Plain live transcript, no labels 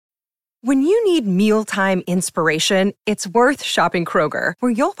When you need mealtime inspiration, it's worth shopping Kroger,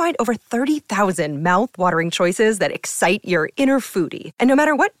 where you'll find over 30,000 mouth-watering choices that excite your inner foodie. And no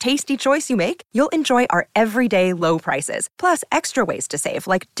matter what tasty choice you make, you'll enjoy our everyday low prices, plus extra ways to save,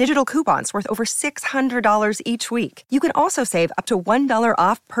 like digital coupons worth over $600 each week. You can also save up to $1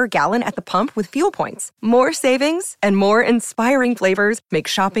 off per gallon at the pump with fuel points. More savings and more inspiring flavors make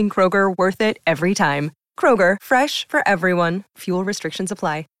shopping Kroger worth it every time. Kroger, fresh for everyone. Fuel restrictions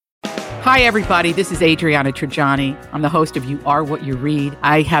apply. Hi, everybody. This is Adriana Trajani. I'm the host of You Are What You Read.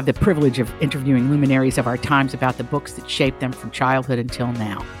 I have the privilege of interviewing luminaries of our times about the books that shaped them from childhood until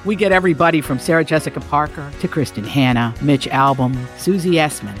now. We get everybody from Sarah Jessica Parker to Kristen Hanna, Mitch Albom, Susie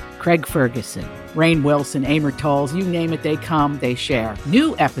Essman, Craig Ferguson, Rainn Wilson, Amor Tolls, you name it, they come, they share.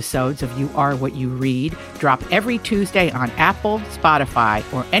 New episodes of You Are What You Read drop every Tuesday on Apple, Spotify,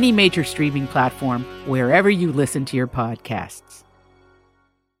 or any major streaming platform wherever you listen to your podcasts.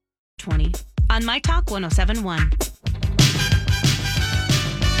 20 on My Talk 1071.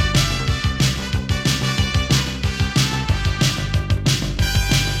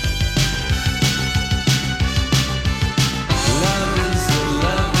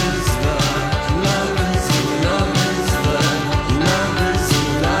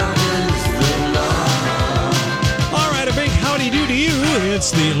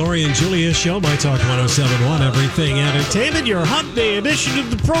 It's the Lori and Julia Show, My Talk 1071, Everything Entertainment, your hot day edition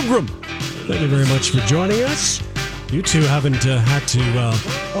of the program. Thank you very much for joining us. You two haven't had to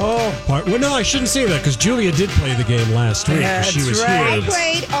well, no, I shouldn't say that, because Julia did play the game last week. That's she was right. here. I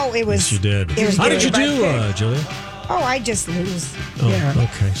played. Oh, it was. Yes, you did. It was How did good. you do, Julia? Oh, I just lose. Oh, yeah.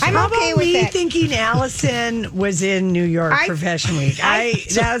 okay. So I'm How okay about with me that. thinking Allison was in New York for Fashion Week?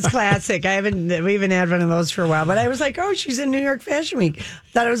 That was classic. We haven't had one of those for a while, but I was like, oh, she's in New York Fashion Week.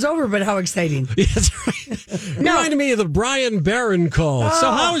 Thought it was over, but how exciting! Yeah, that's right. Reminded me of the Brian Barron call. So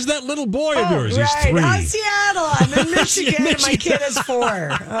how is that little boy of yours? Right. He's 3. Seattle. I'm in Michigan, and my kid is 4.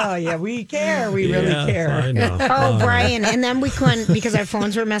 Oh yeah, we care. We really care. I know. Oh, Brian, and then we couldn't because our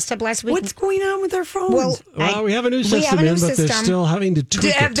phones were messed up last week. What's going on with our phones? Well, we have a new system have a new in, but they're system. still having to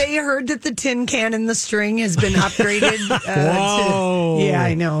tweak Have it. they heard that the tin can and the string has been upgraded? Whoa. Yeah,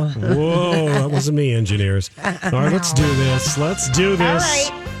 I know. Whoa, that wasn't me, engineers. All right, let's do this.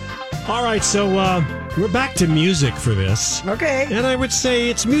 All right, so we're back to music for this. Okay. And I would say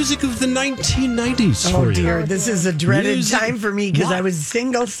it's music of the 1990s for you. Oh, dear. This is a dreaded Music- time for me because What? I was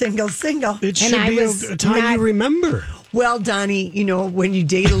single. It should I be was a time not- you remember. Well, Donnie, when you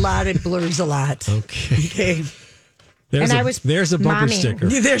date a lot, it blurs a lot. Okay. Okay. There's a bumper momming. sticker.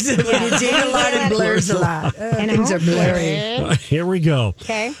 When you date a lot, it blurs a lot. Things are blurry. Here we go.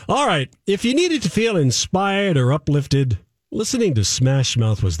 Okay. All right. If you needed to feel inspired or uplifted, listening to Smash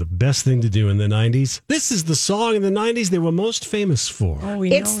Mouth was the best thing to do in the 90s. This is the song in the 90s they were most famous for. Oh,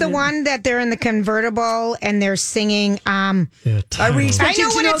 It's the one that they're in the convertible and they're singing. Yeah, Are we I expected know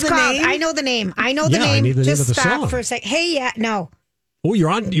to what know it's the called. name? I know the name. I Yeah, I need the name Just of the stop song. for a sec. Hey, yeah, no. Oh,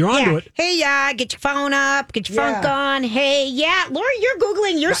 you're onto it. Hey, yeah, get your phone up, get your funk Yeah. on. Hey, yeah, Lori, you're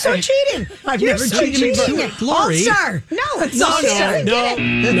Googling. You're so cheating. I've You're never so cheated before. cheating. Lori. All-Star. No,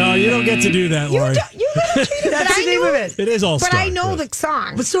 No, you don't get to do that, Lori. You little cheater. That's But the I name knew- of it. It is all But star. I know yes. the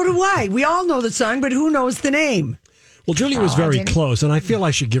song. But so do I. We all know the song, but who knows the name? Well, Julie was very didn't. close, and I feel I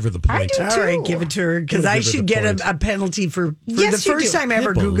should give her the point. do. All right, give it to her because We'll I give her should the get point. a penalty for Yes, the you first do. time I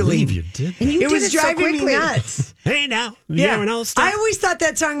ever can't believe Googling. you did. And you It did was it so driving me quickly. nuts. Hey now, Yeah, you're an all-star. I always thought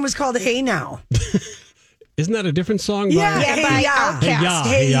that song was called "Hey Now." Isn't that a different song? Yeah, by... Yeah, Hey by Ya. Outkast. Hey ya,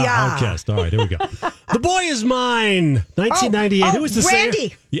 Hey Ya. Outcast. All right, here we go. The Boy Is Mine, 1998. Oh, Who was the Brandy.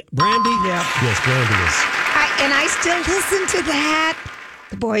 singer? Yeah, Brandy? Yeah. Yes, Brandy is. I still listen to that.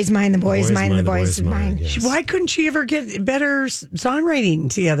 The boy's mine, the boy's mine, the boy's mine. yes. Why couldn't she ever get better songwriting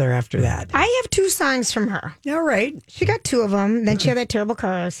together after that? I have 2 songs from her. All right. She got 2 of them. Then she had that terrible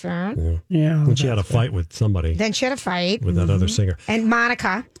car accident. Yeah. When she had a fight with somebody, Then she had a fight. with that other singer. And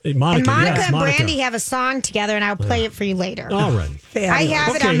Monica. Hey, Monica, and yes, and Monica. Brandy have a song together, and I'll play it for you later. All right. I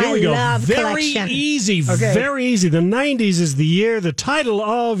have it Okay, on here my we go. love Very collection. easy, Okay. very easy. The 90s is the year. The title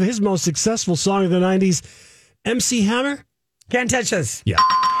of his most successful song of the 90s, MC Hammer? Can't touch us. Yeah.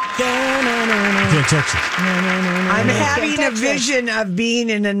 Can't touch this. I'm having a touch this. vision of being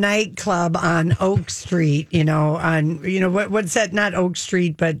in a nightclub on Oak Street. What's that? Not Oak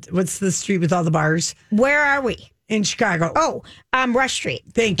Street, but what's the street with all the bars Where are we? in Chicago? Oh, Rush Street.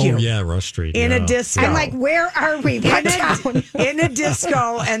 Thank you. Oh, yeah, Rush Street. In yeah. a disco. I'm like, where are we? What town? in a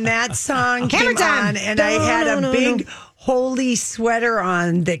disco, and that song Hammer came time. on, and I had a No. big holy sweater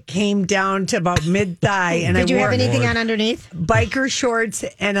on that came down to about mid thigh, and Did you I have wore anything on underneath? biker shorts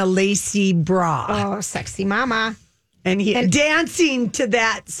and a lacy bra. Oh, sexy mama. And he dancing to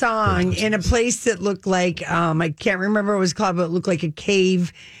that song in a place that looked like, I can't remember what it was called, but it looked like a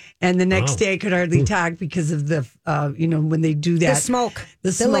cave. And the next day I could hardly talk because of the, when they do that. The smoke. The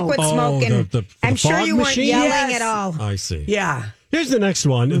liquid smoke. And the I'm sure fog you weren't machine? yelling at all. I see. Yeah. Here's the next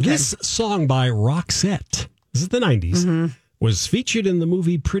one. This song by Roxette, this is the 90s, was featured in the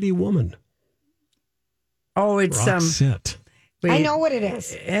movie Pretty Woman. Oh, it's Roxette. Wait. I know what it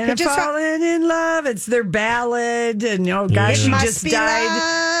is. And falling in love. It's their ballad. And she must just be died.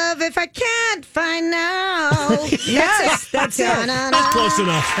 Love if I can't find out. Yes, that's it. That's close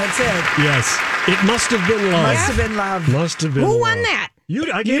enough. That's it. Yes. It must have been love. Must have been love. Must have been Who love. won that?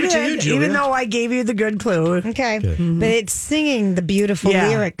 I gave it to you, Julia. Even though I gave you the good clue. Okay. But it's singing the beautiful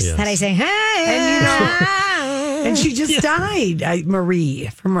lyrics that I say, hey. And and she just died, Marie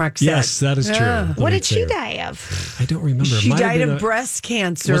from Roxette. Yes, that is true. What did she die of? I don't remember. She died of breast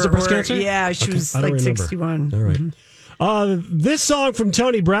cancer. Was it breast cancer? Yeah, she was like 61. All right. This song from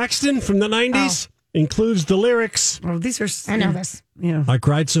Toni Braxton from the 90s includes the lyrics. Oh, these are... I know this. Yeah. I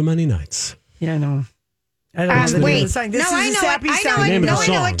cried so many nights. Yeah, I know. I don't know. Wait. This I is know a sappy song. I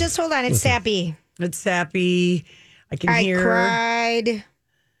know it. Just hold on. It's sappy. It's sappy. I can hear. I cried.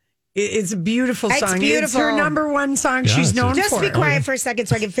 It's a beautiful song. It's beautiful. It's her number one song she's known Just for. be quiet for a second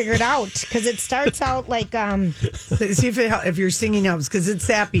so I can figure it out. Because it starts out like... See if you're singing helps, because it's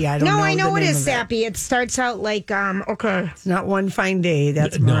sappy. I don't know. No, I know the it name is of sappy. It starts out like... okay. It's not One Fine Day.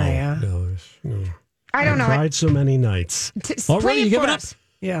 That's Mariah. No. I don't know. I cried so many nights. Play you it give for it up? us.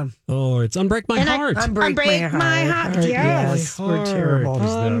 Yeah. Oh, it's Unbreak My Heart. Unbreak My Heart. Yes. We're terrible.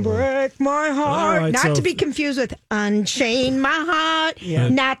 Unbreak my heart. Right, Not to be confused with Unchain My Heart. Yeah.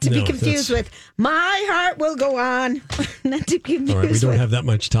 Not to be confused with My Heart Will Go On. Not to be confused All right, we don't with... have that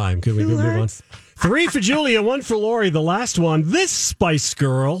much time. Could we move on? 3 for Julia, 1 for Lori. The last one. This Spice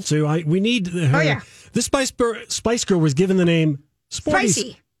Girl. So we need her. Oh, yeah. This Spice Girl was given the name Sporty.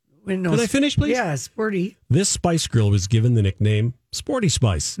 Spicy. Can I finish, please? Yeah, Sporty. This Spice Girl was given the nickname Sporty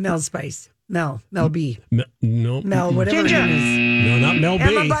Spice. Mel Spice. Mel B. No. Mel, whatever Ginger. her name No, not Mel is.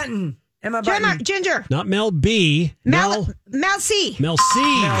 B. Emma Button. Ginger. Not Mel B. Mel C. Mel C. Mel C.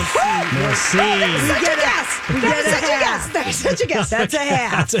 Mel C. That was such a guess. That's a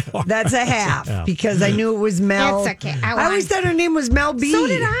half. That's a half. Because I knew it was Mel. That's okay. I always thought her name was Mel B. So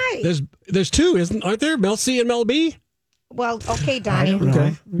did I. There's two, aren't there? Mel C and Mel B? Well, okay, Donnie.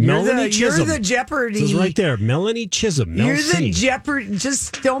 Okay. Melanie Chisholm. You're the Jeopardy. This is right there. Melanie Chisholm. Mel You're C. the Jeopardy.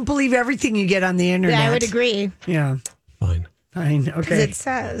 Just don't believe everything you get on the internet. Yeah, I would agree. Yeah. Fine. Okay. It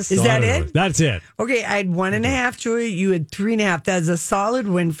says. Is that it? That's it. Okay, I had 1.5, Julia. You had 3.5. That's a solid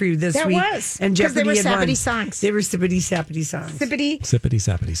win for you this week. That was. And Because they Jeopardy were had won. sappity songs. They were sippity-sappity songs. Sippity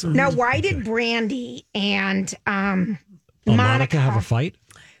sappity song. Now, why did Brandy and Monica have a fight?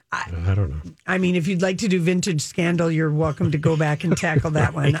 I don't know. I mean, if you'd like to do Vintage Scandal, you're welcome to go back and tackle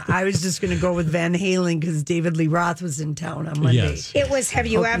that one. I was just going to go with Van Halen because David Lee Roth was in town on Monday. Yes. It was Have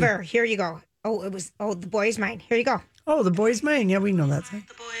You Ever. Here you go. Oh, it was The Boy Is Mine. Here you go. Oh, The Boy's Mine. Yeah, we know that song.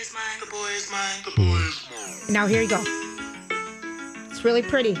 The boy is mine. The boy is mine. The boy is mine. Now, here you go. It's really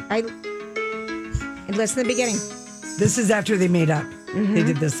pretty. And listen to the beginning. This is after they made up. They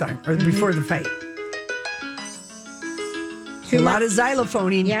did this song, or before the fight. A lot of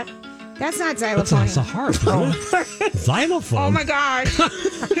xylophoning. Yep. That's not xylophone. It's a harp. Xylophone. Oh, my God.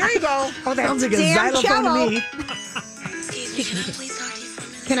 Here you go. Oh, that Sounds like a damn xylophone cello. to me. Excuse me, can I please talk to you for a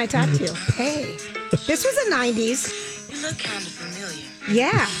minute? Can I talk to you? Hey. This was the 90s. You look kind of familiar.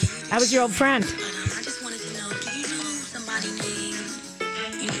 Yeah. I was your old friend. But I just wanted to know, do you know somebody named...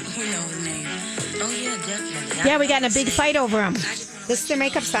 You know his name. Oh, yeah, definitely. Yeah, we got in a big fight over him. This is their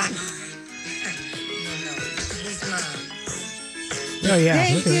makeup song. No, his mom. Oh, yeah.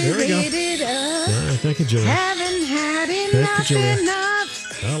 Here we go. Yeah, thank you, Julia. Haven't had Thank you, Julia.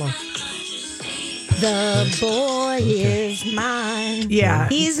 enough. Hello. The boy is mine. Yeah.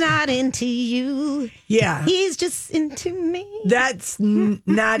 He's not into you. Yeah. He's just into me. That's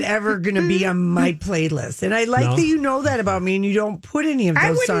not ever going to be on my playlist. And I like No? that you know that about me and you don't put any of those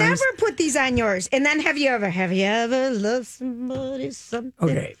I would songs. never put these on yours. And then have you ever loved somebody something?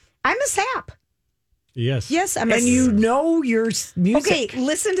 Okay. I'm a sap. Yes. Yes, I'm a And you know your music. Okay,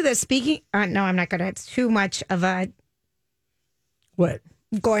 listen to this. Speaking, no, I'm not going to. It's too much of a What?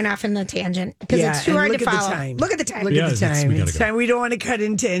 going off in the tangent because it's too and hard look to at the follow. time. Look at the time. Look Yeah, at the it's- time. we gotta It's go. time. We don't want to cut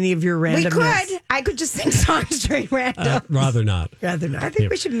into any of your We randomness. could. I could just sing songs straight random. Rather not. Rather not. I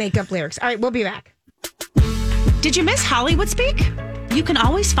think we should make up lyrics. All right, we'll be back. Did you miss Hollywood Speak? You can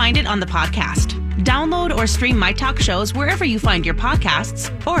always find it on the podcast. Download or stream My Talk shows wherever you find your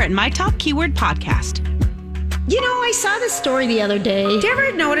podcasts or at My Talk Keyword Podcast. I saw this story the other day. Did you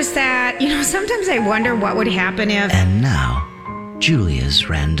ever notice that? Sometimes I wonder what would happen if... And now, Julia's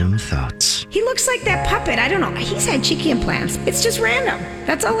random thoughts. He looks like that puppet. I don't know. He's had cheeky implants. It's just random.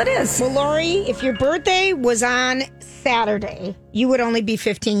 That's all it is. Well, Lori, if your birthday was on Saturday, you would only be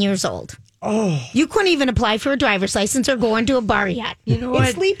 15 years old. Oh. You couldn't even apply for a driver's license or go into a bar yet. You know what?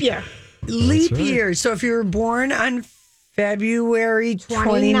 It's leap year. Leap year. So if you were born on February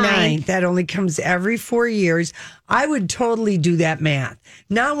 29th, that only comes every 4 years. I would totally do that math.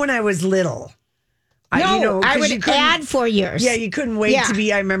 Not when I was little. I would add 4 years. Yeah, you couldn't wait to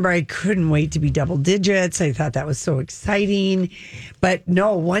be. I remember I couldn't wait to be double digits. I thought that was so exciting. But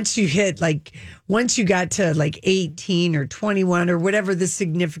no, once you got to 18 or 21 or whatever the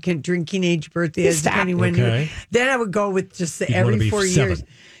significant drinking age birthday is, depending when then I would go with just every 4 years.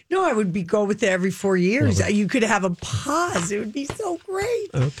 No, I would go with it every 4 years. You could have a pause. It would be so great.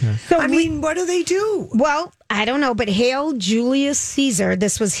 Okay. So what do they do? Well, I don't know, but Hail Julius Caesar,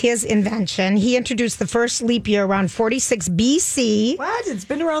 this was his invention. He introduced the first leap year around 46 BC. What? It's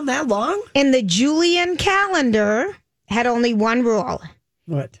been around that long? And the Julian calendar had only one rule.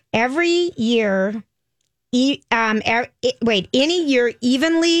 What? Every year... any year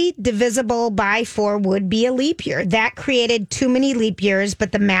evenly divisible by 4 would be a leap year. That created too many leap years,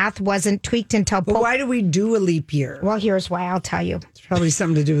 but the math wasn't tweaked until... why do we do a leap year? Well, here's why. I'll tell you. It's probably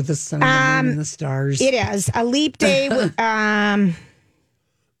something to do with the sun and the moon and the stars. It is. A leap day...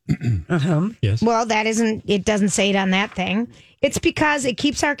 Yes. Well, it doesn't say it on that thing. It's because it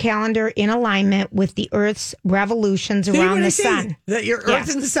keeps our calendar in alignment with the Earth's revolutions around the sun. That your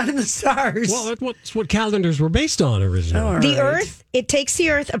Earth and the sun and the stars. Well, that's what calendars were based on originally. The Earth, it takes the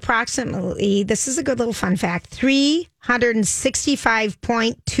Earth approximately, this is a good little fun fact,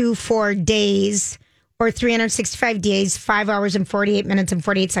 365.24 days or 365 days, 5 hours and 48 minutes and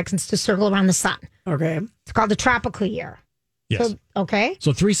 48 seconds to circle around the sun. Okay. It's called the tropical year. Yes. So, okay.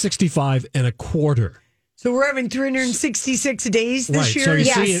 So 365 and a quarter. So we're having 366 days this year? So you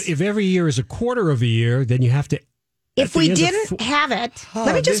see, if every year is a quarter of a year, then you have to... If we didn't have it...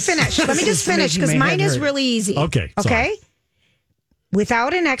 let me just finish. Let me just finish, because mine is really easy. Okay. Okay?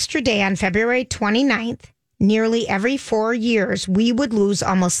 Without an extra day on February 29th, nearly every 4 years, we would lose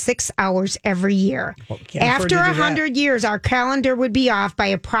almost 6 hours every year. After 100 years, our calendar would be off by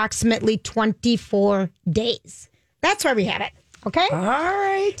approximately 24 days. That's why we had it. Okay? All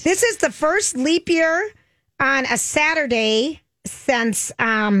right. This is the first leap year on a Saturday since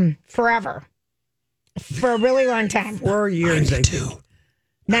forever. For a really long time. 4 years, 92.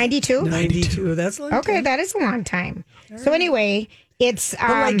 92? 92. That's a long Okay, time. that is a long time. So anyway, it's...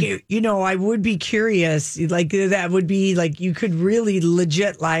 I would be curious. That would be you could really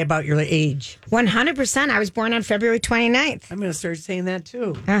legit lie about your age. 100%. I was born on February 29th. I'm going to start saying that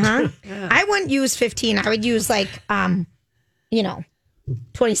too. Uh-huh. Yeah. I wouldn't use 15. I would use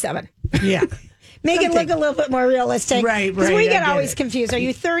 27. Yeah. Make it look a little bit more realistic. Right. Because we get always confused. Are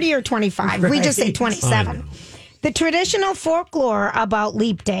you 30 or 25? Right. We just say 27. The traditional folklore about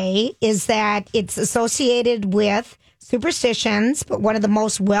Leap Day is that it's associated with superstitions, but one of the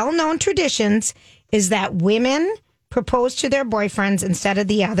most well-known traditions is that women propose to their boyfriends instead of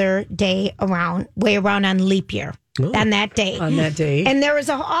the other way around on leap year. On that day. On that day. And there was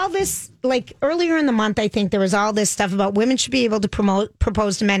all this, earlier in the month, I think there was all this stuff about women should be able to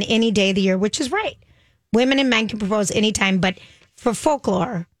propose to men any day of the year, which is right. Women and men can propose anytime, but for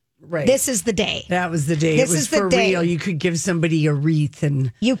folklore, this is the day. That was the day. This it was is the for day. real. You could give somebody a wreath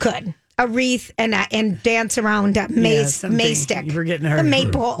and... You could. A wreath and dance around a may stick. We're getting the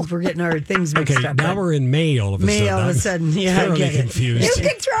maypole. We're getting our things mixed up. Now we're in May all of a sudden. May all of a sudden, yeah, thoroughly I get confused. You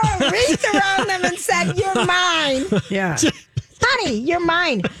could throw a wreath around them and said, "You're mine." Yeah, honey, you're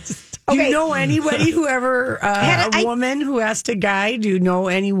mine. Do you know anybody who ever a woman who asked a guy? Do you know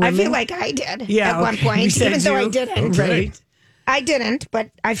any women? I feel like I did. Yeah, at one point, even though I didn't. Right, I didn't, but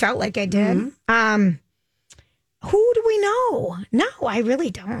I felt like I did. Mm-hmm. Who do we know? No, I really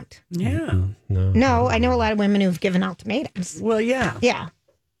don't. Yeah. No, I know a lot of women who've given ultimatums. Well, yeah. Yeah.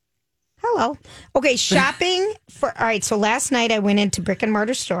 Hello. Okay, shopping all right, so last night I went into brick and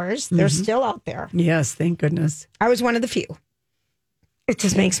mortar stores. They're still out there. Yes, thank goodness. I was one of the few. It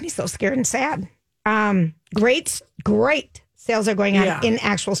just makes me so scared and sad. Great sales are going on in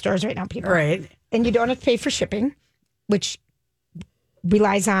actual stores right now, people. Right. And you don't have to pay for shipping, which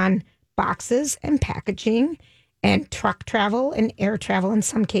relies on boxes and packaging and truck travel and air travel in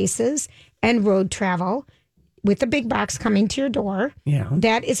some cases, and road travel with a big box coming to your door. Yeah.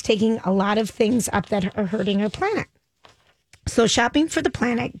 That is taking a lot of things up that are hurting our planet. So shopping for the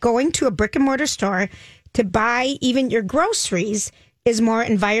planet, going to a brick and mortar store to buy even your groceries is more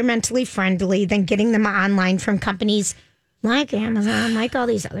environmentally friendly than getting them online from companies like Amazon, like all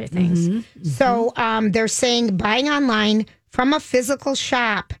these other things. Mm-hmm. So they're saying buying online from a physical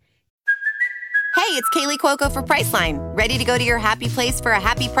shop. Hey, it's Kaylee Cuoco for Priceline. Ready to go to your happy place for a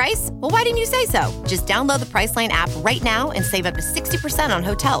happy price? Well, why didn't you say so? Just download the Priceline app right now and save up to 60% on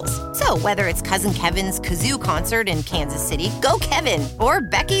hotels. So whether it's Cousin Kevin's Kazoo Concert in Kansas City, go Kevin, or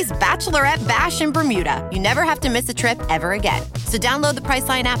Becky's Bachelorette Bash in Bermuda, you never have to miss a trip ever again. So download the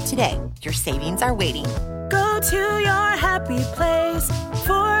Priceline app today. Your savings are waiting. Go to your happy place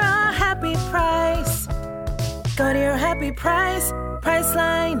for a happy price. Go to your happy price,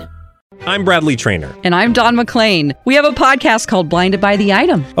 Priceline. I'm Bradley Trainer. And I'm Don McClain. We have a podcast called Blinded by the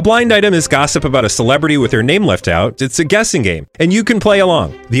Item. A blind item is gossip about a celebrity with their name left out. It's a guessing game, and you can play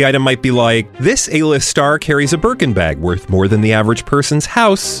along. The item might be like, this A-list star carries a Birkin bag worth more than the average person's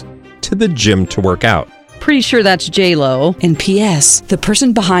house to the gym to work out. Pretty sure that's J-Lo. And P.S. the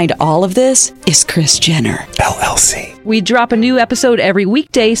person behind all of this is Kris Jenner, LLC. We drop a new episode every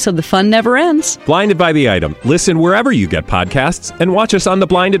weekday so the fun never ends. Blinded by the Item. Listen wherever you get podcasts and watch us on the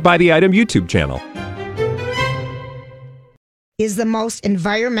Blinded by the Item YouTube channel. Is the most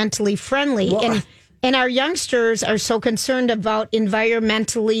environmentally friendly. And our youngsters are so concerned about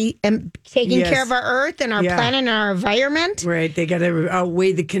environmentally taking care of our earth and our planet and our environment. Right. They got to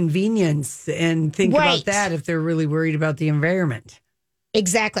outweigh the convenience and think about that if they're really worried about the environment.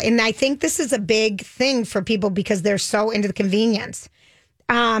 Exactly. And I think this is a big thing for people because they're so into the convenience.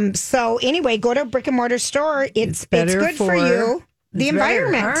 So anyway, go to a brick and mortar store. It's good for you. The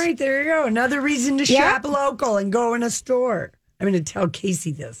environment. All right, there you go. Another reason to shop local and go in a store. I'm going to tell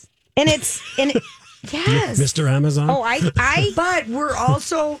Casey this. And yes. Mr. Amazon. Oh, But we're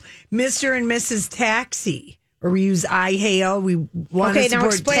also Mr. and Mrs. Taxi, or we use iHail. We want to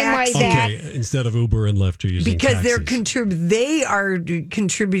support explain taxi. why that. Okay, instead of Uber and Lyft, you're using because taxis. they are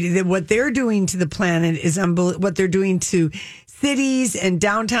contributing. What they're doing to the planet is unbelievable. What they're doing to cities and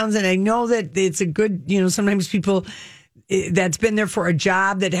downtowns, and I know that it's a good. Sometimes people. That's been there for a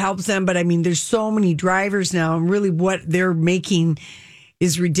job that helps them, but I mean, there's so many drivers now, and really, what they're making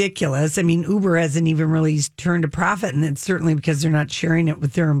is ridiculous. I mean, Uber hasn't even really turned a profit, and it's certainly because they're not sharing it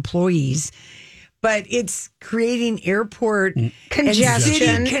with their employees. But it's creating airport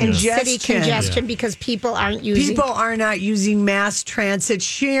congestion and city congestion because people are not using mass transit,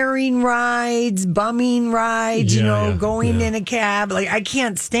 sharing rides, bumming rides, going in a cab. Like, I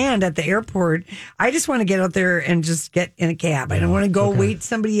can't stand at the airport. I just want to get out there and just get in a cab. I don't want to go wait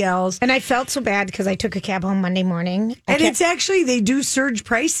somebody else. And I felt so bad because I took a cab home Monday morning. It's actually, they do surge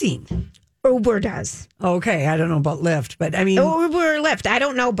pricing. Uber does. Okay, I don't know about Lyft, but I mean... Uber or Lyft, I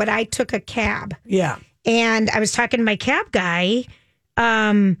don't know, but I took a cab. Yeah. And I was talking to my cab guy,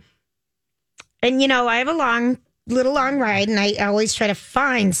 and, I have a long ride, and I always try to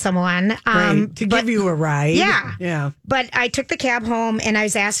find someone. To give you a ride. Yeah. Yeah. But I took the cab home, and I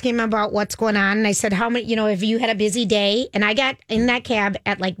was asking him about what's going on, and I said, how many, if you had a busy day, and I got in that cab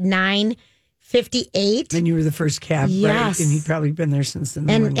at like 9:58. And you were the first cab, right? And he'd probably been there since the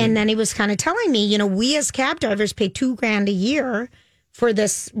morning. And then he was kind of telling me, we as cab drivers pay $2,000 a year for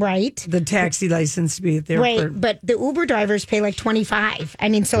this, right? The taxi license to be at the airport. Right, but the Uber drivers pay like $25. I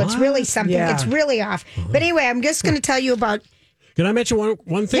mean, so it's really something. Yeah. It's really off. But anyway, I'm just going to tell you about. Can I mention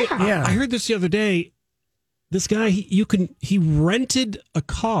one thing? Yeah. I heard this the other day. This guy, he rented a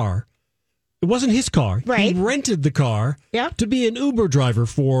car. It wasn't his car. Right. He rented the car to be an Uber driver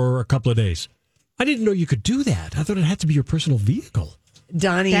for a couple of days. I didn't know you could do that. I thought it had to be your personal vehicle.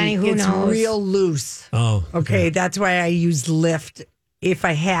 Donnie, it's real loose. Oh. Okay, that's why I use Lyft if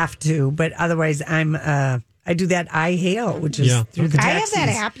I have to, but otherwise I do that iHail, which is through the taxis. I have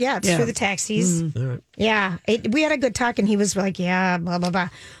that app. Yeah, it's through the taxis. Mm-hmm. All right. Yeah, we had a good talk, and he was like, yeah, blah, blah, blah.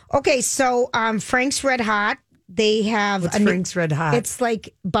 Okay, so Frank's Red Hot, they have... What's Frank's Red Hot? It's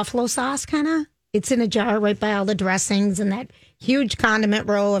like buffalo sauce, kind of. It's in a jar right by all the dressings and that huge condiment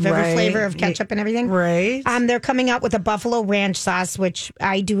row of every flavor of ketchup and everything. Right. They're coming out with a buffalo ranch sauce, which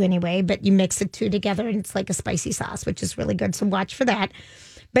I do anyway, but you mix the two together and it's like a spicy sauce, which is really good. So watch for that.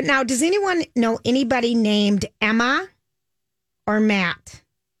 But now, does anyone know anybody named Emma or Matt?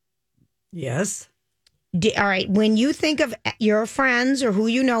 Yes. All right. When you think of your friends or who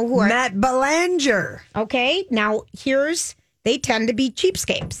you know who are... Matt Belanger. Okay. Now, they tend to be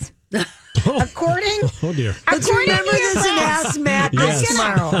cheapskates. According dear. Let's remember this and ask Matt this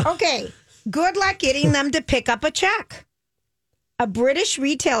tomorrow. Okay. Good luck getting them to pick up a check. A British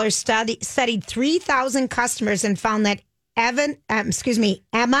retailer studied 3,000 customers and found that Emma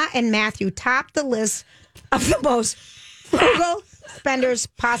and Matthew topped the list of the most frugal spenders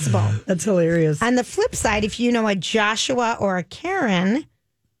possible. That's hilarious. On the flip side, if you know a Joshua or a Karen,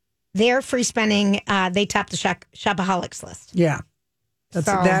 their free spending, they top the shopaholics list. Yeah.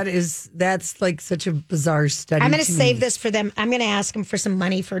 That's like such a bizarre study. I'm going to save this for them. I'm going to ask them for some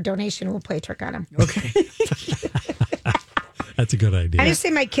money for a donation. We'll play a trick on them. Okay. That's a good idea. I just say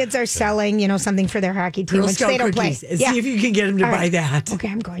my kids are selling, something for their hockey team, Girl which Scout they don't cookies. play. See if you can get them to buy that. Okay,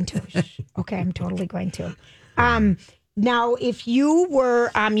 I'm going to. Okay, I'm totally going to. Now, if you were,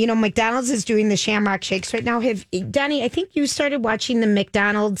 McDonald's is doing the Shamrock Shakes right now. Donnie, I think you started watching the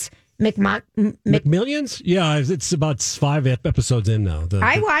McDonald's McMillions? Yeah, it's about 5 episodes in now.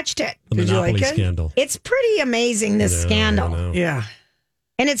 I watched it. The Did Monopoly you like it? Scandal. It's pretty amazing, this scandal. Yeah.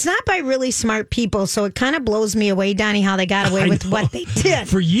 And it's not by really smart people, so it kind of blows me away, Donnie, how they got away with what they did.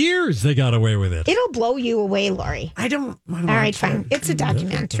 For years, they got away with it. It'll blow you away, Lori. I don't want to All right, fine. It's a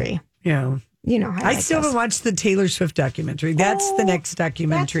documentary. Yeah. I still haven't watched the Taylor Swift documentary. That's the next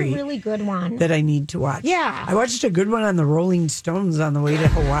documentary. That's a really good one. That I need to watch. Yeah. I watched a good one on the Rolling Stones on the way to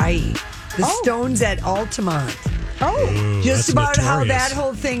Hawaii. The Stones at Altamont. Just about how that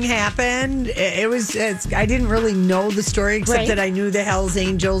whole thing happened. I didn't really know the story except that I knew the Hells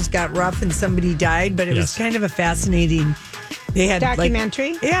Angels got rough and somebody died, but it was kind of a fascinating. They had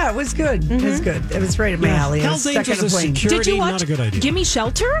documentary. It was good. It was good. It was right at my alley. Hells Angels is security, Did you watch not a good idea. Gimme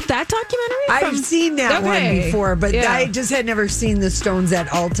Shelter? That documentary? I've seen that one before, but I just had never seen the Stones at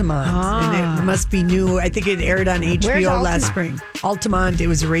Altamont. And it must be new. I think it aired on HBO last spring. Altamont. It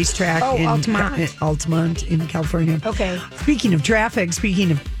was a racetrack in Altamont in California. Okay. Speaking of traffic,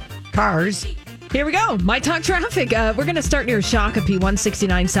 speaking of cars. Here we go. My Talk Traffic. We're going to start near Shakopee,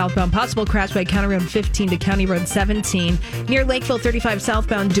 169 southbound. Possible crash by County Road 15 to County Road 17. Near Lakeville, 35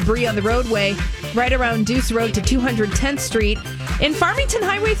 southbound. Debris on the roadway. Right around Deuce Road to 210th Street. In Farmington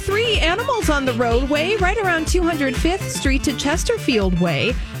Highway 3, animals on the roadway. Right around 205th Street to Chesterfield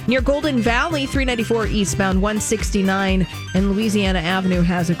Way. Near Golden Valley, 394 eastbound, 169 and Louisiana Avenue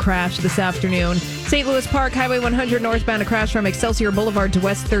has a crash this afternoon. St. Louis Park, Highway 100 northbound, a crash from Excelsior Boulevard to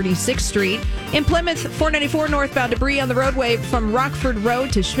West 36th Street. In Plymouth, 494 northbound, debris on the roadway from Rockford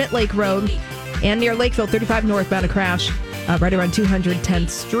Road to Schmidt Lake Road. And near Lakeville, 35 northbound, a crash right around 210th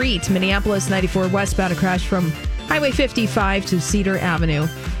Street. Minneapolis, 94 westbound, a crash from Highway 55 to Cedar Avenue.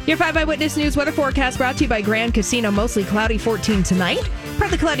 Your 5 Eyewitness News weather forecast brought to you by Grand Casino. Mostly cloudy, 14 tonight.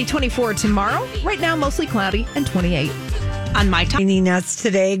 Partly cloudy, 24 tomorrow. Right now, mostly cloudy and 28. On my top. Joining us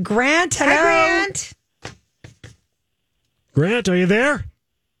today, Grant. Hello. Hi, Grant. Grant, are you there?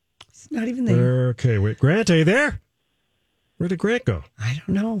 It's not even there. Okay, wait. Grant, are you there? Where did Grant go? I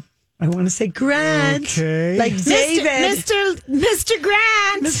don't know. I want to say Grant. Okay. Like David. Mr.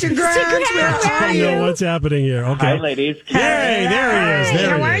 Grant. Mr. Grant. I don't know what's happening here. Okay. Hi, ladies. Hey, there he is.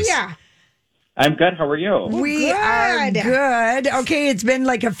 How are you? I'm good. How are you? We are good. Okay, it's been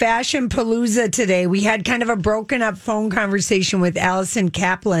like a fashion palooza today. We had kind of a broken up phone conversation with Allison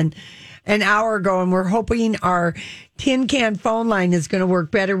Kaplan an hour ago, and we're hoping our tin can phone line is going to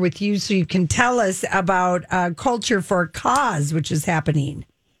work better with you so you can tell us about Culture for a Cause, which is happening.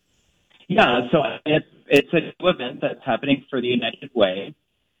 Yeah, so it's a new event that's happening for the United Way.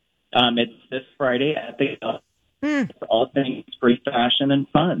 It's this Friday at the It's all things free fashion and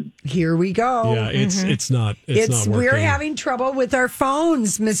fun. Here we go. Yeah, it's not working. We're having trouble with our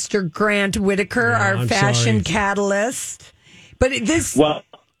phones, Mr. Grant Whitaker, our fashion catalyst. But this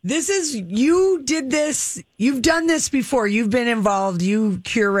is, you did this, you've done this before. You've been involved, you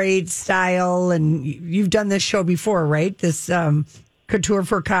curate style, and you've done this show before, right? This Couture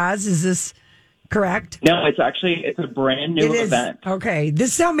for Cause, is this correct? No, it's a brand new event. Okay.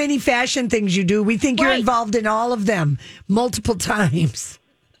 This is how many fashion things you do. We think you're involved in all of them multiple times.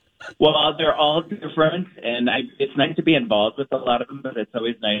 Well, they're all different, and it's nice to be involved with a lot of them, but it's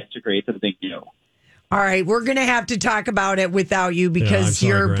always nice to create something new. All right, we're going to have to talk about it without you because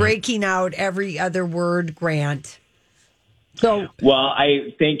you're Grant. breaking out every other word, Grant. So, well,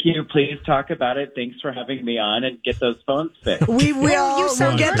 I thank you. Please talk about it. Thanks for having me on and get those phones fixed. We will. You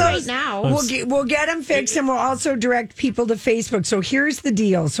sound We'll get good those right now. We'll get them fixed, and we'll also direct people to Facebook. So here's the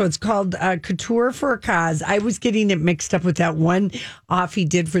deal. So it's called Couture for a Cause. I was getting it mixed up with that one off he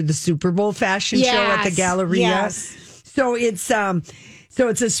did for the Super Bowl fashion show at the Galleria. Yes. So it's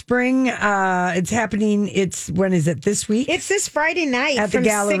a spring. It's happening. When is it? This week? It's this Friday night at the from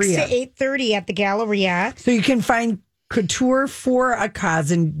Galleria. 6 to 8:30 at the Galleria. So you can find Couture for a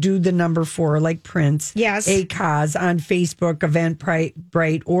Cause and do the number 4 like Prince. Yes. A Cause on Facebook,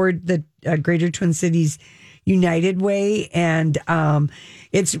 Eventbrite, or the Greater Twin Cities United Way. And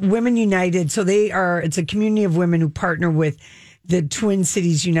it's Women United. So it's a community of women who partner with the Twin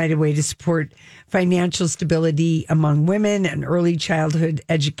Cities United Way to support financial stability among women and early childhood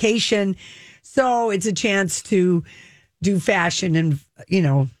education. So it's a chance to do fashion and,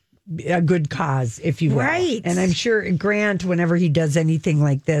 a good cause, if you will. Right. And I'm sure Grant, whenever he does anything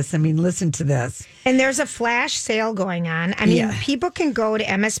like this, I mean, listen to this. And there's a flash sale going on. I mean, people can go to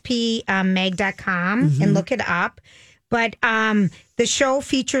mspmag.com and look it up. But the show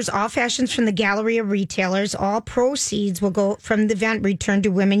features all fashions from the gallery of retailers. All proceeds will go from the event return to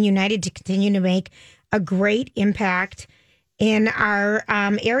Women United to continue to make a great impact in our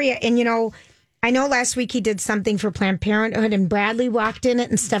area. And, I know last week he did something for Planned Parenthood, and Bradley walked in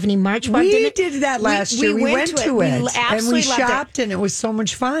it, and Stephanie March walked in it. We did that last year. We went to it. And we shopped, and it was so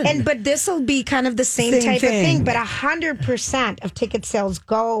much fun. But this will be kind of the same type of thing. But 100% of ticket sales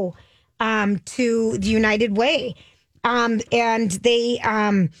go to the United Way. And they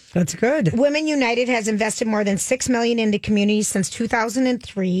that's good. Women United has invested more than $6 million into communities since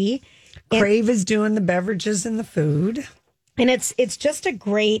 2003. Crave is doing the beverages and the food. And it's just a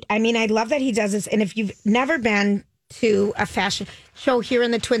great, I mean, I love that he does this. And if you've never been to a fashion show here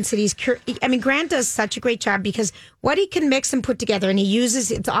in the Twin Cities, I mean, Grant does such a great job because what he can mix and put together, and he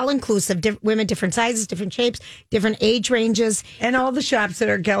uses, it's all inclusive, women, different sizes, different shapes, different age ranges. And all the shops at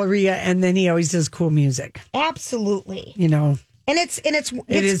our Galleria, and then he always does cool music. Absolutely. And it's it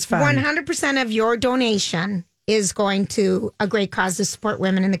is fun. 100% of your donation is going to a great cause to support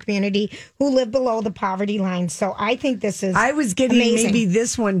women in the community who live below the poverty line. So I think this is I was getting amazing. Maybe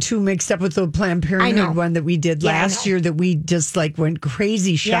this one too mixed up with the Planned Parenthood one that we did last year that we just went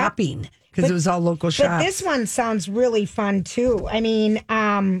crazy shopping because it was all local shops. But this one sounds really fun too. I mean,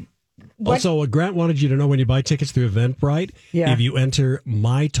 also, Grant wanted you to know when you buy tickets through Eventbrite, if you enter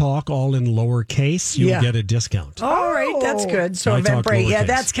My Talk all in lowercase, you'll get a discount. All right, that's good. So My Talk Eventbrite, lowercase.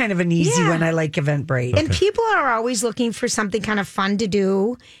 that's kind of an easy one. I like Eventbrite. And people are always looking for something kind of fun to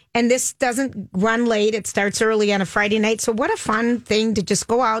do. And this doesn't run late. It starts early on a Friday night. So what a fun thing to just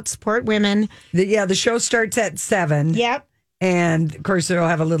go out, support women. The show starts at 7. Yep. And of course, they'll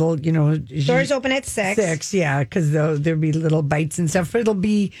have a little, doors open at 6. 6, yeah, because there'll be little bites and stuff. But it'll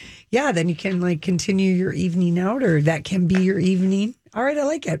be, then you can continue your evening out, or that can be your evening. All right, I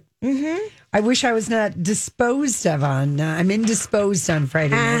like it. Mm-hmm. I wish I was not disposed of on. I'm indisposed on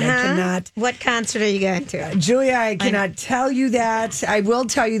Friday night. I cannot. What concert are you going to? Julia, I cannot tell you that. I will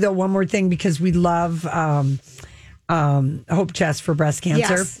tell you though one more thing because we love Hope Chest for breast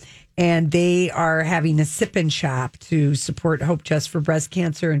cancer. Yes. And they are having a sip-in shop to support Hope Chest for breast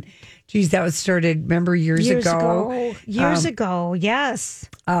cancer. And, geez, that was started, remember, years ago. Years ago, yes.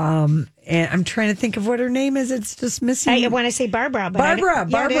 And I'm trying to think of what her name is. It's just missing. I want to say Barbara. But Barbara.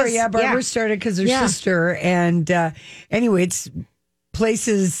 Barbara Yeah. started because her sister. And anyway, it's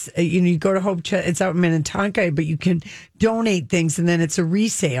places, you go to Hope Chest. It's out in Minnetonka, but you can donate things, and then it's a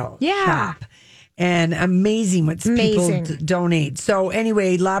resale shop. And amazing what people donate. So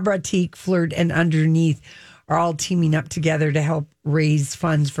anyway, La Boutique, Flirt, and Underneath are all teaming up together to help raise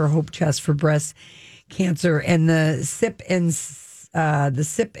funds for Hope Chest for breast cancer. And the sip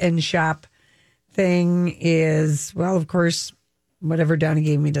and shop thing is, well, of course, whatever Donnie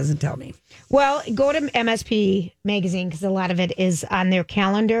gave me doesn't tell me. Well, go to MSP Magazine because a lot of it is on their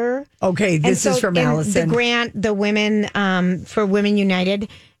calendar. Okay, this is from Allison. The grant, the Women for Women United.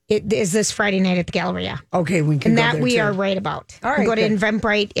 It is this Friday night at the Galleria. Okay, we can and go that there we too. are right about. All right, go to good.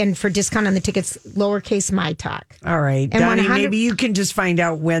 Eventbrite, and for discount on the tickets, lowercase My Talk. All right, And Donnie, 100 maybe you can just find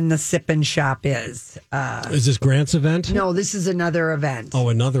out when the sip and shop is. Is this Grant's event? No, this is another event. Oh,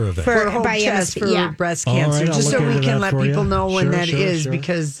 another event. For Hope by Chest MSP, for breast All cancer, right, I'll just so look we into can that let for people you. know when Sure, that is, sure.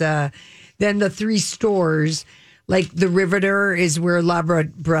 because then the 3 stores, like the Riveter is where La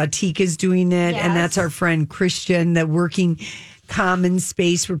Boutique is doing it, and that's our friend Christian, the working common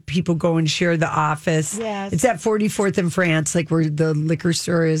space where people go and share the office. Yes. It's at 44th and France, like where the liquor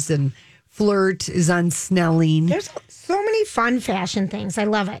store is, and Flirt is on Snelling. There's so many fun fashion things. I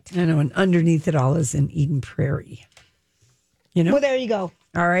love it. I know, and underneath it all is in Eden Prairie. Well, there you go.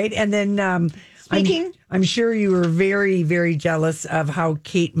 All right, and then Speaking, I'm sure you were very, very jealous of how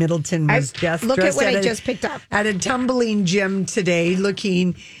Kate Middleton was just look at dressed what I a- just picked up. at a tumbling gym today,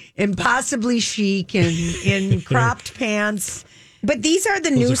 looking impossibly chic in cropped pants. But these are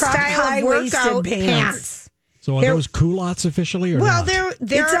the new cropped style of high-waisted workout pants. So are those culottes officially, or Well, not?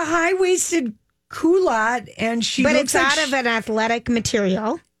 they're It's a high waisted culotte, and she but looks it's like out of an athletic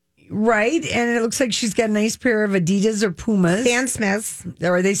material. right, and it looks like she's got a nice pair of Adidas or Pumas. Sam Smith's.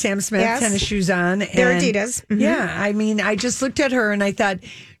 Or are they Sam Smith Yes. tennis shoes on? They're And, Adidas. Mhm. Yeah, I mean, I just looked at her and I thought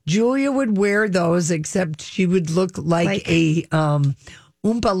Julia would wear those, except she would look like a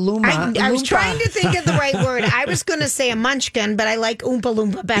Oompa Loompa. I was Loompa. trying to think of the right word. I was going to say a munchkin, but I like Oompa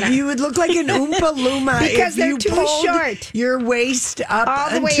Loompa better. You would look like an Oompa Loompa because if they're you too pulled short. your waist up All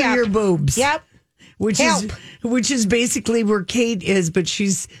the way into up. your boobs. Yep. Which is basically where Kate is, but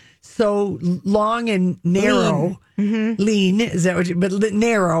she's so long and narrow. Lean, is that what you, but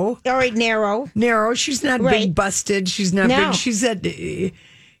narrow. All right, narrow. Narrow. She's not big busted. She's not big. She's at,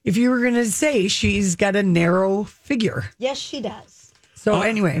 if you were going to say, she's got a narrow figure. Yes, she does. So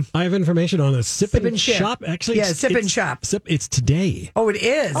anyway. I have information on a Sip and Ship. Shop. Actually, yeah, Sip and Shop. It's today. Oh, it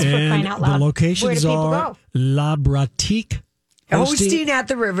is. For crying out loud. The locations Where do people are go? La Bratique. Hosting at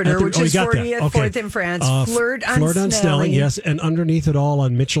the Riveter, which is 40th, 4th in France. Flirt on Snelling. Yes, and underneath it all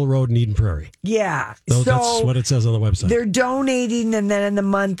on Mitchell Road in Eden Prairie. Yeah. So that's what it says on the website. They're donating, and then in the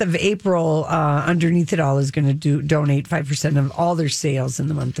month of April, underneath it all is going to donate 5% of all their sales in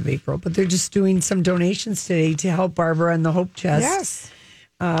the month of April. But they're just doing some donations today to help Barbara and the Hope Chest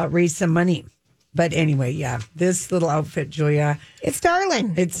raise some money. But anyway, yeah, this little outfit, Julia. It's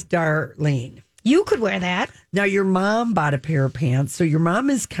darling. It's darling. You could wear that. Now, your mom bought a pair of pants. So your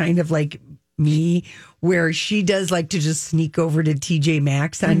mom is kind of like me, where she does like to just sneak over to TJ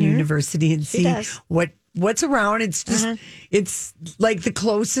Maxx on University and see what's around. It's just, it's like the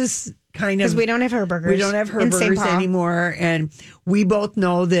closest kind of. Because we don't have Herbergers. We don't have Herbergers anymore. And we both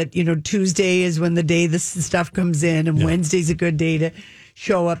know that, Tuesday is when the day this stuff comes in, and Wednesday's a good day to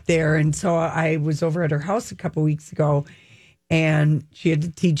show up there. And so I was over at her house a couple weeks ago, and she had the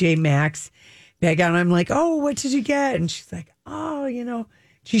TJ Maxx bag on. I'm like, oh, what did you get? And she's like, oh,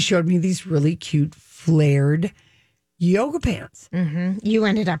 she showed me these really cute flared yoga pants. Mm-hmm. You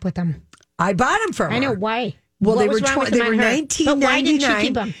ended up with them. I bought them for her. I know why. Well, What they was were wrong with they them were on her? $19.99. But why didn't she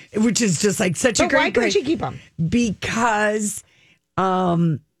keep them? Which is just like such a great. Why couldn't price. she keep them? Because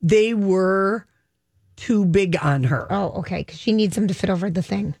they were too big on her. Oh, okay. Because she needs them to fit over the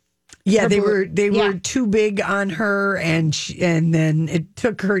thing. Yeah, they were too big on her, and then it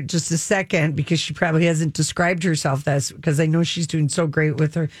took her just a second because she probably hasn't described herself as, because I know she's doing so great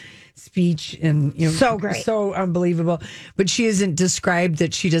with her speech and so great, so unbelievable, but she hasn't described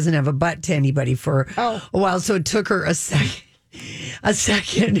that she doesn't have a butt to anybody for a while. So it took her a second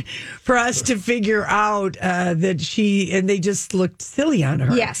for us to figure out that and they just looked silly on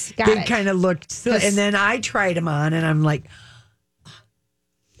her. Yes, they kind of looked silly, and then I tried them on, and I'm like.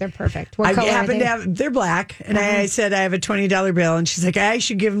 They're perfect. What color happen are they? to have, they're black. And I said, I have a $20 bill. And she's like, I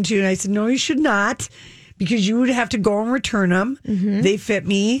should give them to you. And I said, no, you should not, because you would have to go and return them. They fit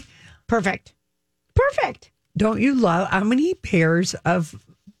me. Perfect. Don't you love how many pairs of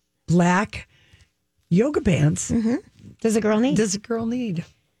black yoga pants does a girl need?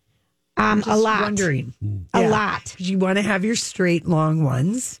 I'm just a lot. Wondering. A lot. You want to have your straight, long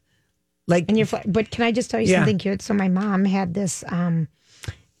ones. But can I just tell you something cute? So my mom had this,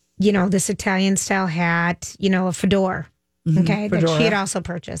 this Italian style hat, a fedora. Okay. Fedora. That she had also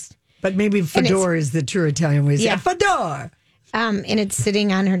purchased. But maybe fedora is the true Italian way. Yeah. Fedora. And it's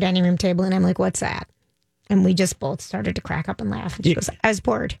sitting on her dining room table. And I'm like, what's that? And we just both started to crack up and laugh. And she goes, I was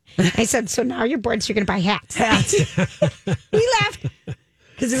bored. I said, so now you're bored, so you're going to buy hats. We laughed.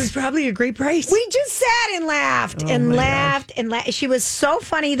 Because it was probably a great price. We just sat and laughed and laughed and laughed. She was so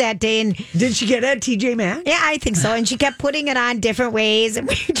funny that day. And did she get it at TJ Maxx? Yeah, I think so. And she kept putting it on different ways. And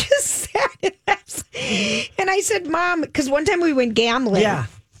we just sat and laughed. And I said, Mom, because one time we went gambling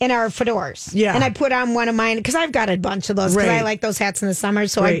in our fedoras. Yeah. And I put on one of mine, because I've got a bunch of those, because I like those hats in the summer.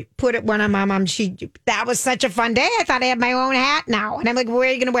 So I put one on my mom. That was such a fun day. I thought I had my own hat now. And I'm like, where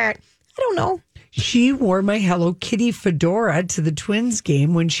are you going to wear it? I don't know. She wore my Hello Kitty fedora to the Twins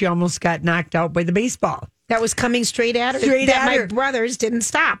game when she almost got knocked out by the baseball. That was coming straight at her. My brothers didn't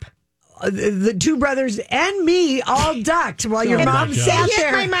stop. The two brothers and me all ducked while your mom sat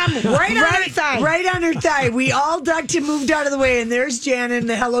there. My mom right on her thigh. Right on her thigh. We all ducked and moved out of the way. And there's Jan in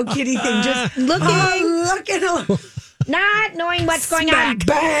the Hello Kitty thing, just looking. Not knowing what's going on.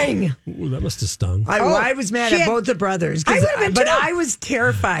 Bang! Ooh, that must have stung. I was mad at both the brothers. I would have been too. I was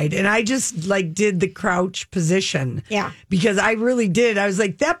terrified, and I just did the crouch position. Yeah, because I really did. I was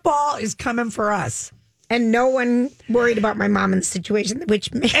like, that ball is coming for us. And no one worried about my mom in the situation,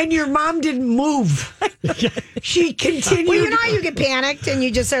 and your mom didn't move. She continued. Well, how you get panicked and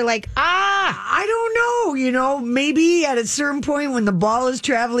you just are like, I don't know. Maybe at a certain point when the ball is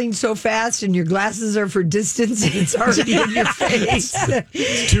traveling so fast and your glasses are for distance and it's already in your face.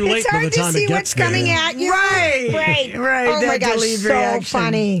 It's too late by the time it gets what's coming at you. Right. Oh my gosh, so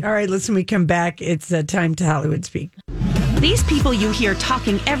funny. All right, listen, we come back. It's time to Hollywood Speak. These people you hear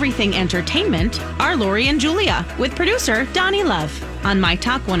talking everything entertainment are Lori and Julia with producer Donnie Love on My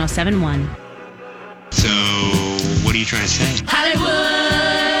Talk 107.1. So What are you trying to say?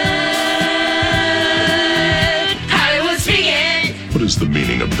 Hollywood speaking. What is the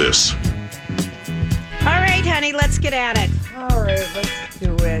meaning of this? All right, honey, let's get at it. All right, let's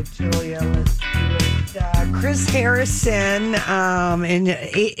do it, Julia. Let's do it. Chris Harrison, in an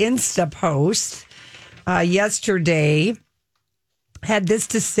Insta post yesterday, had this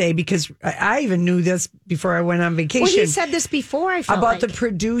to say, because I even knew this before I went on vacation. Well, he said this before, I felt about like. the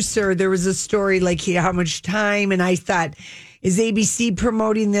producer. There was a story like how much time, and I thought, is ABC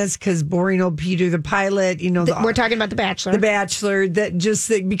promoting this because boring old Peter the pilot? We're talking about The Bachelor. The Bachelor,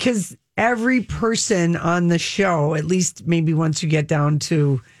 because every person on the show, at least maybe once you get down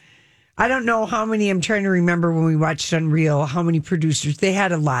to, I don't know how many, I'm trying to remember when we watched Unreal, how many producers. They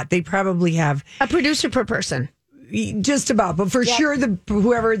had a lot. They probably have a producer per person. Just about, but for sure,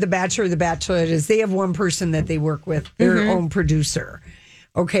 whoever the Bachelor or the Bachelorette is, they have one person that they work with, their own producer.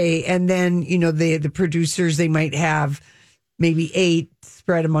 Okay, and then the producers, they might have maybe 8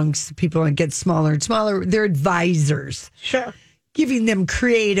 spread amongst people and get smaller and smaller. They're advisors, sure, giving them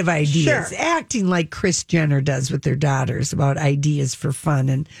creative ideas, sure, acting like Kris Jenner does with their daughters about ideas for fun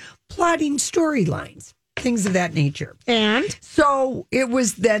and plotting storylines, things of that nature. And so it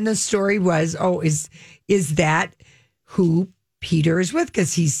was. Then the story was, is that who Peter is with?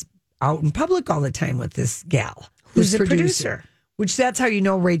 Because he's out in public all the time with this gal. Who's the producer? Which that's how you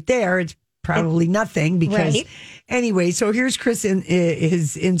know right there. It's probably nothing because anyway, so here's Chris in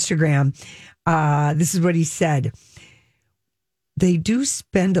his Instagram. This is what he said. They do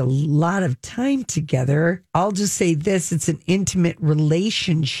spend a lot of time together. I'll just say this. It's an intimate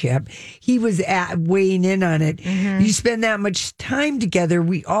relationship. He was weighing in on it. Mm-hmm. You spend that much time together.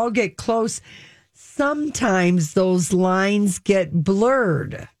 We all get close. Sometimes those lines get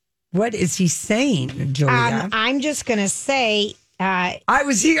blurred. What is he saying, Julia? I'm just going to say, I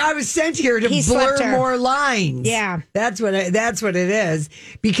was sent here to blur more lines. Yeah, that's what it is.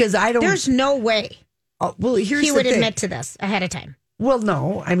 Because I don't. There's no way. Oh, well, here's he would admit to this ahead of time. Well,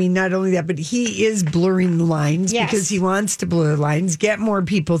 no, I mean not only that, but he is blurring the lines because he wants to blur lines, get more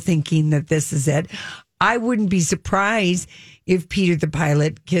people thinking that this is it. I wouldn't be surprised if Peter the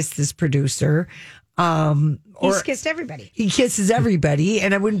pilot kissed this producer. He's kissed everybody. He kisses everybody.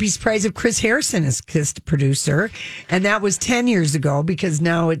 And I wouldn't be surprised if Chris Harrison has kissed a producer. And that was 10 years ago because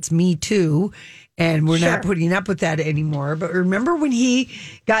now it's Me Too. And we're not putting up with that anymore. But remember when he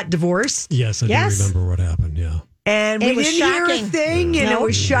got divorced? Yes, I do remember what happened. Yeah. And we didn't hear a thing, and it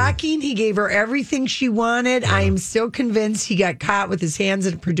was shocking. He gave her everything she wanted. I am still convinced he got caught with his hands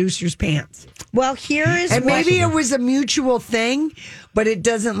in a producer's pants. Well, here is and maybe it was a mutual thing, but it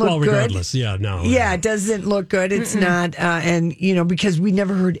doesn't look good. Regardless, no. Yeah, it doesn't look good. It's not, and because we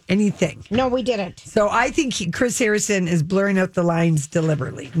never heard anything. No, we didn't. So I think Chris Harrison is blurring out the lines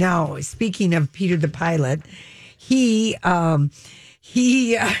deliberately. Now, speaking of Peter the pilot, he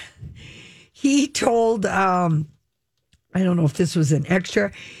told. I don't know if this was an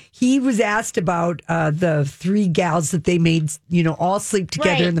extra. He was asked about the 3 gals that they made, all sleep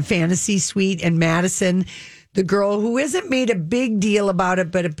together in the fantasy suite, and Madison, the girl who hasn't made a big deal about it,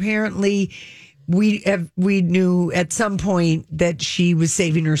 but apparently we knew at some point that she was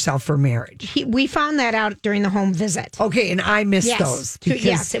saving herself for marriage. We found that out during the home visit. Okay, and I missed those.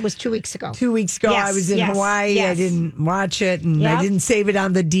 Yes, it was 2 weeks ago. 2 weeks ago, I was in Hawaii. Yes. I didn't watch it, and I didn't save it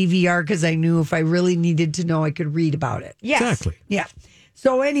on the DVR because I knew if I really needed to know, I could read about it. Yes. Exactly. Yeah.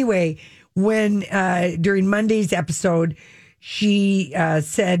 So anyway, when during Monday's episode, she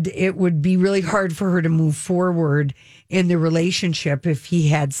said it would be really hard for her to move forward in the relationship if he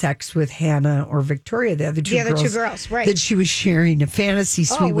had sex with Hannah or Victoria, the other two girls, right? That she was sharing a fantasy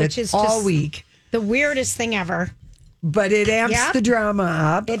suite with all week. The weirdest thing ever. But it amps the drama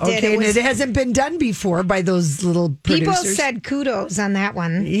up. It did. And it hasn't been done before by those little producers. People said kudos on that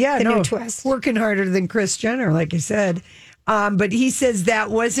one. Yeah, new twist. Working harder than Kris Jenner, like I said. But he says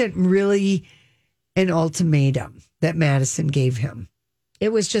that wasn't really an ultimatum that Madison gave him.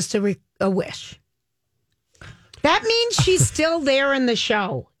 It was just a wish. That means she's still there in the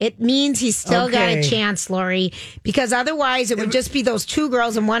show. It means he's still got a chance, Lori, because otherwise it would just be those 2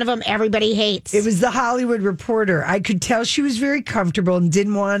 girls and one of them everybody hates. It was the Hollywood Reporter. I could tell she was very comfortable and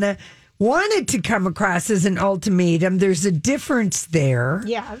didn't want it to come across as an ultimatum. There's a difference there.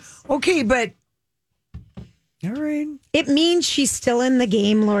 Yes. Okay, but all right. It means she's still in the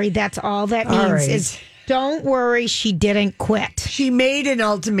game, Lori. That's all that means is don't worry, she didn't quit. She made an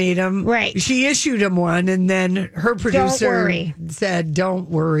ultimatum. Right. She issued him one, and then her producer said, don't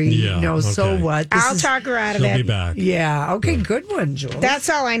worry. Yeah, so what? I'll talk her out of it. She'll be back. Yeah. Okay, good one, Jules. That's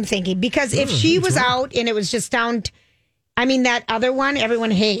all I'm thinking. Because if she was out and it was just down... that other one,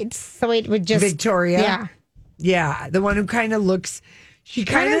 everyone hates. So it would just... Victoria? Yeah. Yeah, the one who kind of looks. She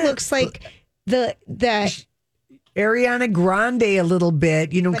kind of looks like the Ariana Grande a little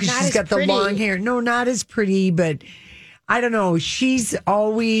bit, you know, because she's got the long hair. No, not as pretty, but I don't know. She's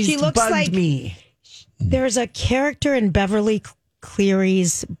always bugged me. There's a character in Beverly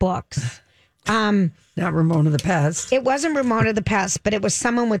Cleary's books. Not Ramona the Pest. It wasn't Ramona the Pest, but it was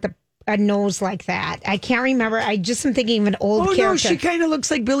someone with a nose like that. I can't remember. I just am thinking of an old character. No, she kind of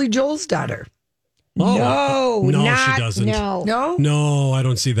looks like Billy Joel's daughter. Oh. No, she doesn't. No, I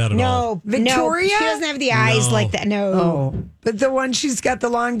don't see that at all. No, Victoria? she doesn't have the eyes like that. No. Oh, but the one she's got the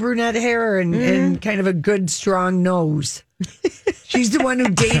long brunette hair and kind of a good strong nose. She's the one who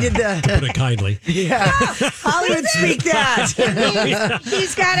dated the. Put it kindly. Yeah, Hollywood speak that.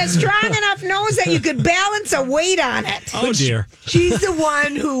 She's got a strong enough nose that you could balance a weight on it. Oh dear. She's the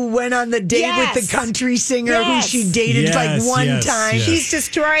one who went on the date with the country singer who she dated like one time. Yes. She's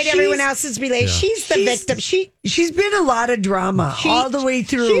destroyed everyone else's relationship. She's the victim. She's been a lot of drama all the way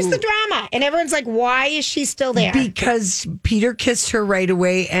through. She's the drama, and everyone's like, "Why is she still there?" Because Peter kissed her right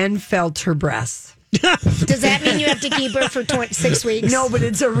away and felt her breasts. Does that mean you have to keep her for 6 weeks? No, but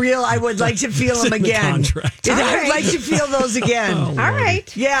it's a real. I would like to feel them again. I'd like to feel those again. All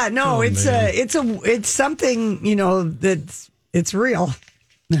right. Yeah. No. It's something. You know it's real.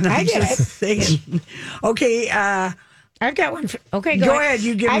 And I get it. Saying. Okay. I've got one. Go ahead.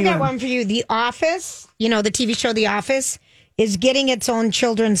 You give me. I've got one for you. The Office. You know the TV show The Office is getting its own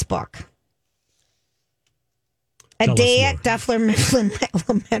children's book. A Day at Duffler Mifflin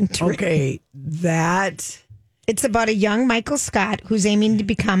Elementary. Okay, it's about a young Michael Scott who's aiming to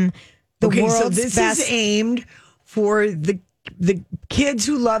become the world's best. So this is aimed for the kids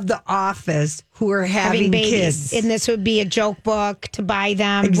who love The Office who are having babies. kids. And this would be a joke book to buy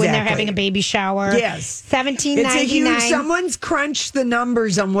them when they're having a baby shower. Yes. $17.99. Someone's crunched the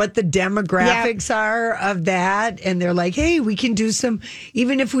numbers on what the demographics are of that. And they're like, hey, we can do some,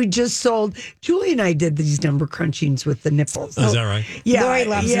 even if we just sold. Julie and I did these number crunchings with the nipples. Is that right? Yeah. Lori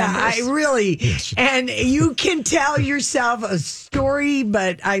loves numbers. I really. Yes. And you can tell yourself a story,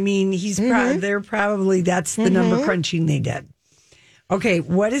 but I mean, they're probably, that's the number crunching they did. Okay,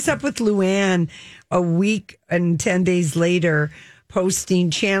 what is up with Luann a week and 10 days later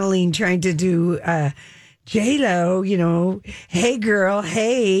channeling, trying to do J-Lo, you know, hey girl,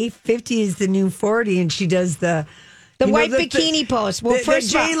 hey, 50 is the new 40, and she does the white bikini post. Well, first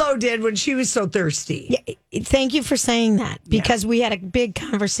J-Lo did when she was so thirsty. Yeah, thank you for saying that, because we had a big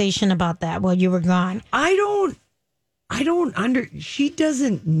conversation about that while you were gone. She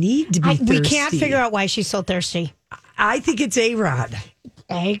doesn't need to be thirsty. We can't figure out why she's so thirsty. I think it's A-Rod.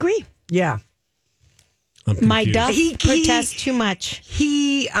 I agree. Yeah. My Duff protests too much.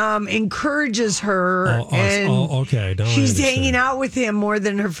 He encourages her, okay. Now she's hanging out with him more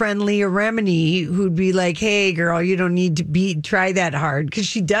than her friend Leah Remini, who'd be like, "Hey, girl, you don't need to try that hard," because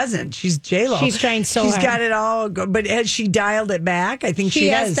she doesn't. She's J-Lo. She's trying so hard. She's got it all, but has she dialed it back? I think she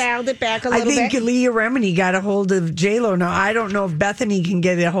has dialed it back a little bit. I think Leah Remini got a hold of J-Lo. Now I don't know if Bethany can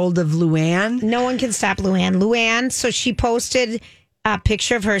get a hold of Luann. No one can stop Luann. So she posted a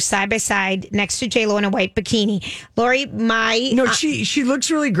picture of her side by side next to J-Lo in a white bikini. Lori, she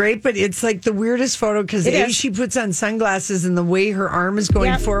looks really great, but it's like the weirdest photo because she puts on sunglasses and the way her arm is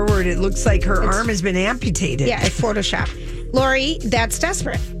going forward, it looks like her arm has been amputated. Yeah, it's Photoshop. Lori, that's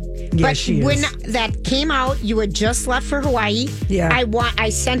desperate. Yeah, but she is. When that came out, you had just left for Hawaii. Yeah. I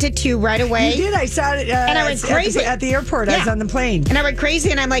sent it to you right away. You did. I saw it and I went crazy. At the airport. I was on the plane. And I went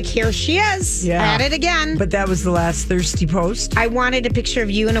crazy, and I'm like, here she is. Yeah. At it again. But that was the last thirsty post. I wanted a picture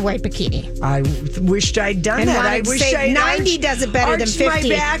of you in a white bikini. I wished I'd done that. I wish I'd 90 does it better than 50.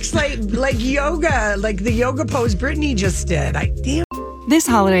 My back's like yoga, like the yoga pose Brittany just did. This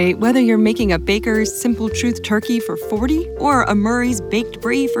holiday, whether you're making a Baker's Simple Truth turkey for 40 or a Murray's Baked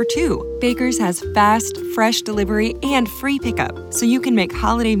Brie for 2, Baker's has fast, fresh delivery and free pickup, so you can make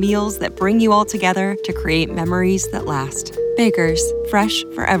holiday meals that bring you all together to create memories that last. Baker's, fresh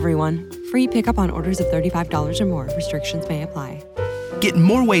for everyone. Free pickup on orders of $35 or more. Restrictions may apply. Get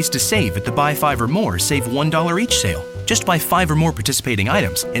more ways to save at the Buy 5 or More Save $1 each sale. Just buy 5 or more participating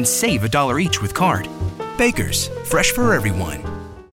items and save $1 each with card. Baker's, fresh for everyone.